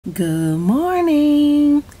Good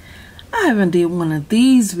morning. I haven't did one of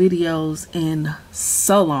these videos in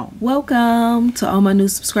so long. Welcome to all my new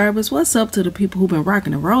subscribers. What's up to the people who've been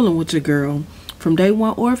rocking and rolling with your girl from day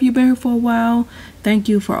one, or if you've been here for a while, thank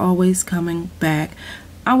you for always coming back.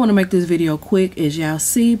 I want to make this video quick. As y'all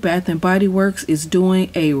see, Bath and Body Works is doing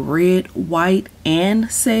a red, white,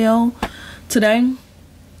 and sale today.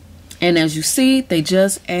 And as you see, they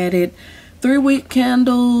just added 3-week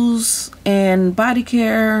candles and body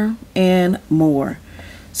care and more.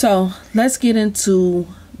 So let's get into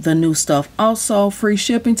the new stuff. Also, free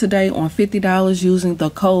shipping today on $50 using the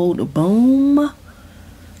code BOOM.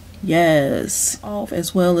 Yes, off,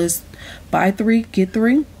 as well as buy 3 get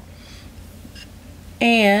 3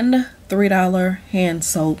 and $3 hand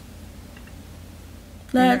soap.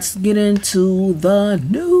 Let's get into the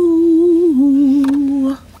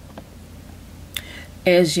new.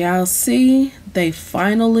 As y'all see, they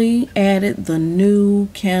finally added the new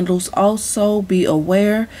candles. Also, be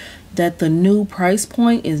aware that the new price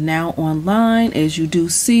point is now online. As you do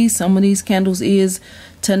see, some of these candles is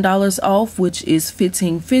 $10 off, which is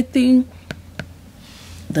 $15.50.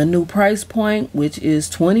 The new price point, which is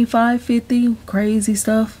 $25.50. Crazy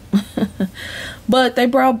stuff. But they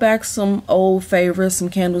brought back some old favorites, some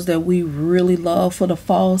candles that we really love for the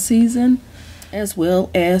fall season, as well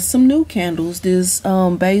as some new candles. This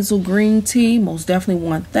basil green tea, most definitely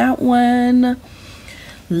want that one.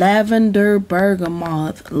 Lavender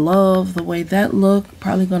bergamot, love the way that look.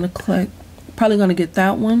 Probably gonna get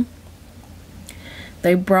that one.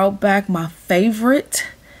 They brought back my favorite,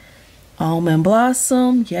 almond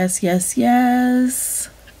blossom. Yes, yes, yes.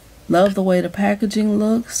 Love the way the packaging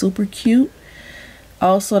looks, super cute.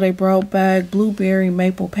 Also, they brought back blueberry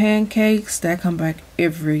maple pancakes that come back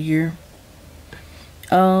every year.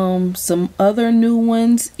 Some other new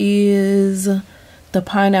ones is the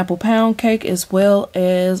pineapple pound cake, as well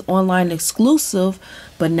as online exclusive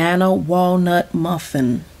banana walnut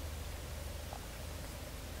muffin.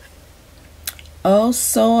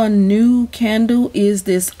 Also, a new candle is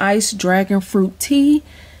this iced dragon fruit tea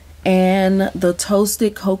and the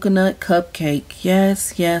toasted coconut cupcake.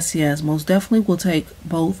 Yes, yes, yes, most definitely will take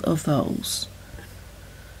both of those.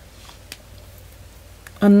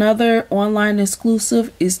 Another online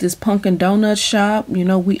exclusive is this pumpkin donut shop. You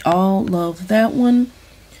know, we all love that one.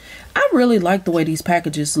 I really like the way these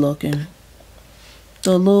packages looking.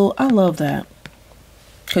 I love that.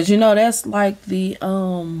 Cause you know, that's like the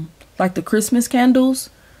Christmas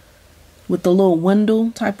candles with the little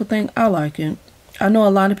window type of thing. I like it. I know a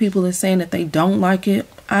lot of people are saying that they don't like it.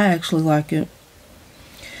 I actually like it.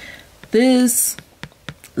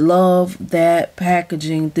 Love that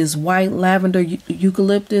packaging. This white lavender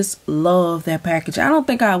eucalyptus, love that package. I don't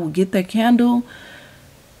think I would get that candle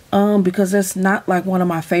because it's not like one of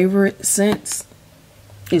my favorite scents.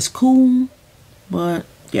 It's cool, but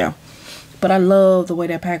yeah, but I love the way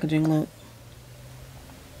that packaging look.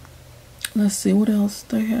 Let's see what else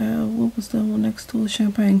they have. What was that one next to it?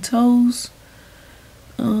 Champagne toast,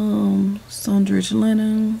 Sundridge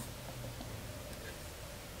linen,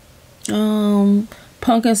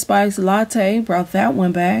 pumpkin spice latte, brought that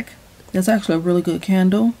one back. That's actually a really good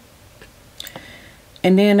candle.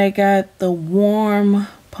 And then they got the warm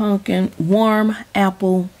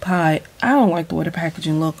apple pie. I don't like the way the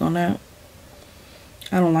packaging look on that.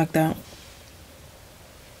 I don't like that.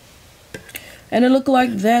 And it looked like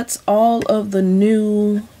that's all of the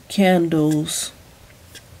new candles.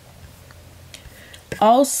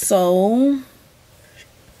 Also,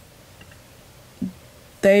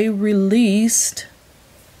 they released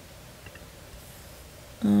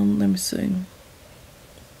let me see.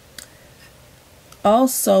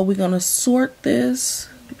 Also, we're gonna sort this.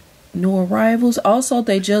 New arrivals. Also,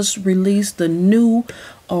 they just released the new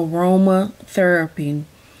AROMATHERAPY.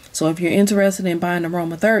 So if you're interested in buying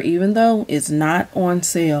AROMATHERAPY, even though it's not on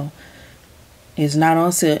sale, it's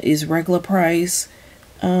regular price.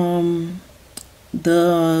 The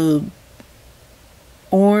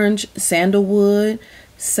orange sandalwood,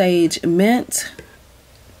 sage mint,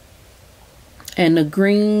 and the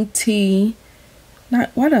green tea, why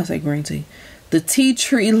did I say green tea? The tea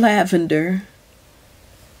tree lavender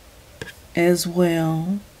as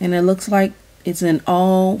well. And it looks like it's in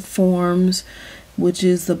all forms, which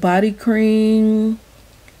is the body cream,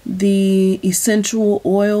 the essential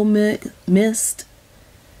oil mist,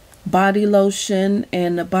 body lotion,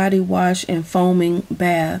 and the body wash and foaming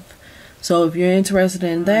bath. So if you're interested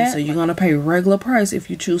in that, so you're going to pay regular price if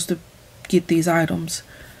you choose to get these items.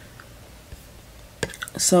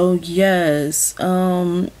 So yes,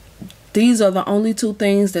 these are the only two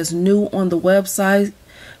things that's new on the website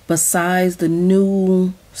besides the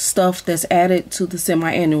new stuff that's added to the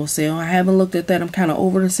semi-annual sale. I haven't looked at that. I'm kind of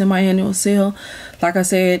over the semi-annual sale. Like I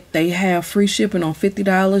said, they have free shipping on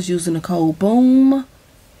 $50 using the code BOOM.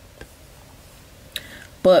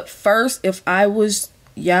 But first, if I was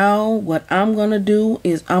y'all, what I'm gonna do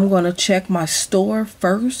is I'm gonna check my store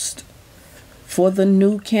first for the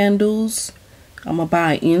new candles. I'm gonna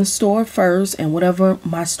buy in store first, and whatever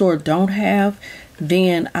my store don't have,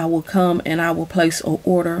 then I will come and I will place an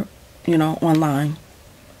order, you know, online.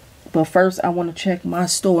 But first I want to check my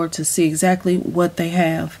store to see exactly what they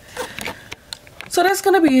have. So that's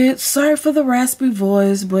gonna be it. Sorry for the raspy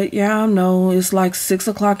voice, but y'all know it's like 6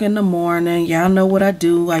 o'clock in the morning. Y'all know what I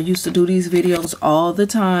do. I used to do these videos all the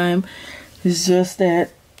time. It's just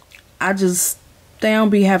that they don't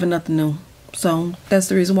be having nothing new. So that's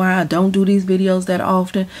the reason why I don't do these videos that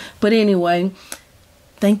often. But anyway,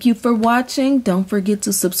 thank you for watching. Don't forget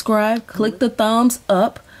to subscribe. Click the thumbs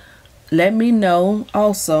up. Let me know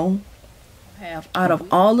also, out of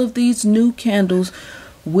all of these new candles,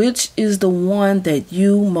 which is the one that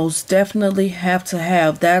you most definitely have to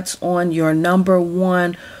have. That's on your number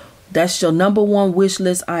one. That's your number one wish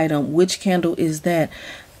list item. Which candle is that?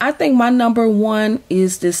 I think my number one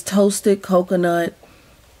is this toasted coconut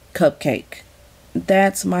cupcake.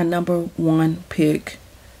 That's my number one pick.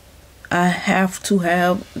 I have to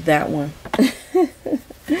have that one.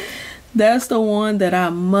 That's the one that I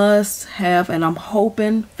must have, and I'm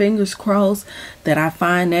hoping, fingers crossed, that I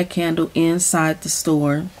find that candle inside the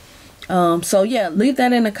store. So yeah, leave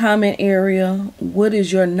that in the comment area. What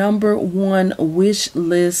is your number one wish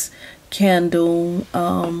list candle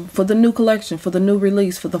for the new collection, for the new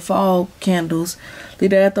release, for the fall candles? Leave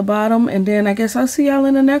that at the bottom, and then I guess I'll see y'all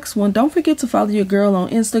in the next one. Don't forget to follow your girl on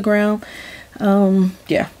Instagram.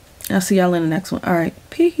 Yeah, I'll see y'all in the next one. All right,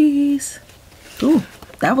 peace. Ooh,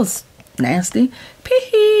 that was nasty.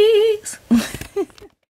 Peace.